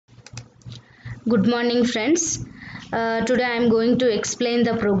Good morning friends. Today I am going to explain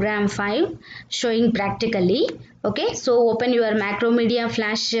the program 5 showing practically. Okay, so open your macromedia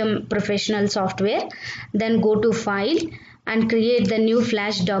flash professional software, then go to file and create the new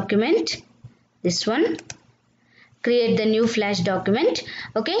flash document. This one, create the new flash document.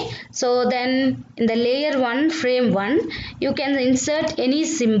 Okay, so then in the layer 1 frame 1 you can insert any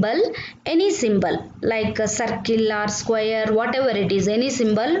symbol like a circle or square, whatever it is, any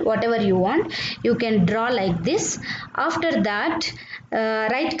symbol whatever you want, you can draw like this. After that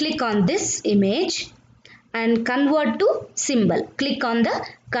right click on this image and convert to symbol. Click on the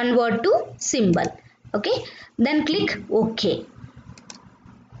convert to symbol. Okay, then click OK.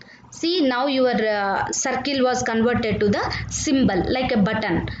 See, now your circle was converted to the symbol like a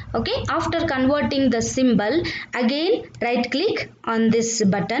button. Okay, after converting the symbol, again right click on this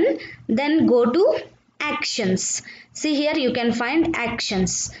button, then go to actions. See, here you can find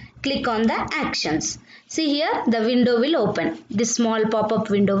actions. Click on the actions. See, here the window will open. This small pop-up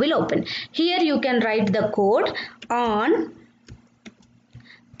window will open. Here you can write the code on,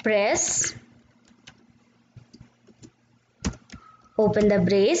 press, open the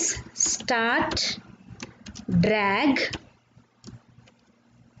brace, start, drag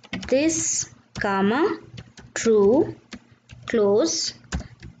this, comma, true, close,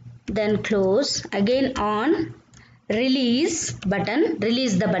 then close, again on, release button,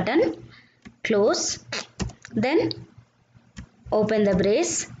 release the button, close, then open the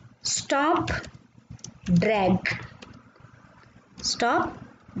brace, stop, drag,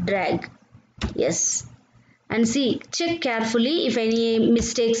 yes. And see, check carefully if any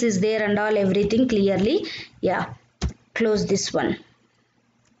mistakes is there and all, everything clearly. Yeah, close this one.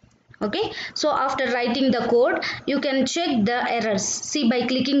 Okay, so after writing the code, you can check the errors. See, by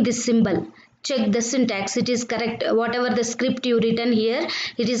clicking this symbol, check the syntax, it is correct. Whatever the script you written here,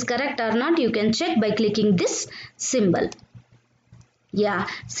 it is correct or not, you can check by clicking this symbol. Yeah,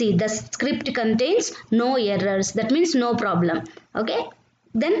 see, the script contains no errors, that means no problem. Okay,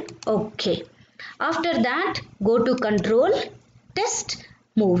 then okay. After that, go to control, test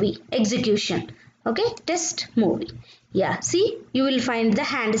movie, execution. Okay, test movie. Yeah, see, you will find the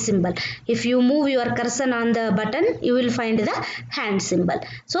hand symbol. If you move your cursor on the button, you will find the hand symbol.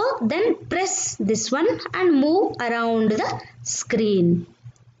 So then press this one and move around the screen.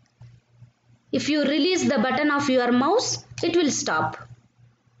 If you release the button of your mouse, it will stop.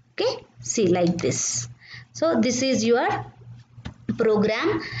 Okay, see, like this. So this is your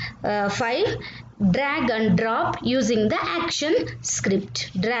program 5, drag and drop using the action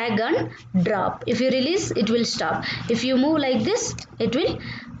script. Drag and drop. If you release, it will stop. If you move like this, it will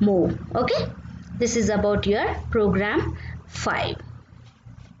move. Okay, this is about your program 5.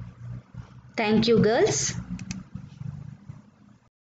 Thank you, girls.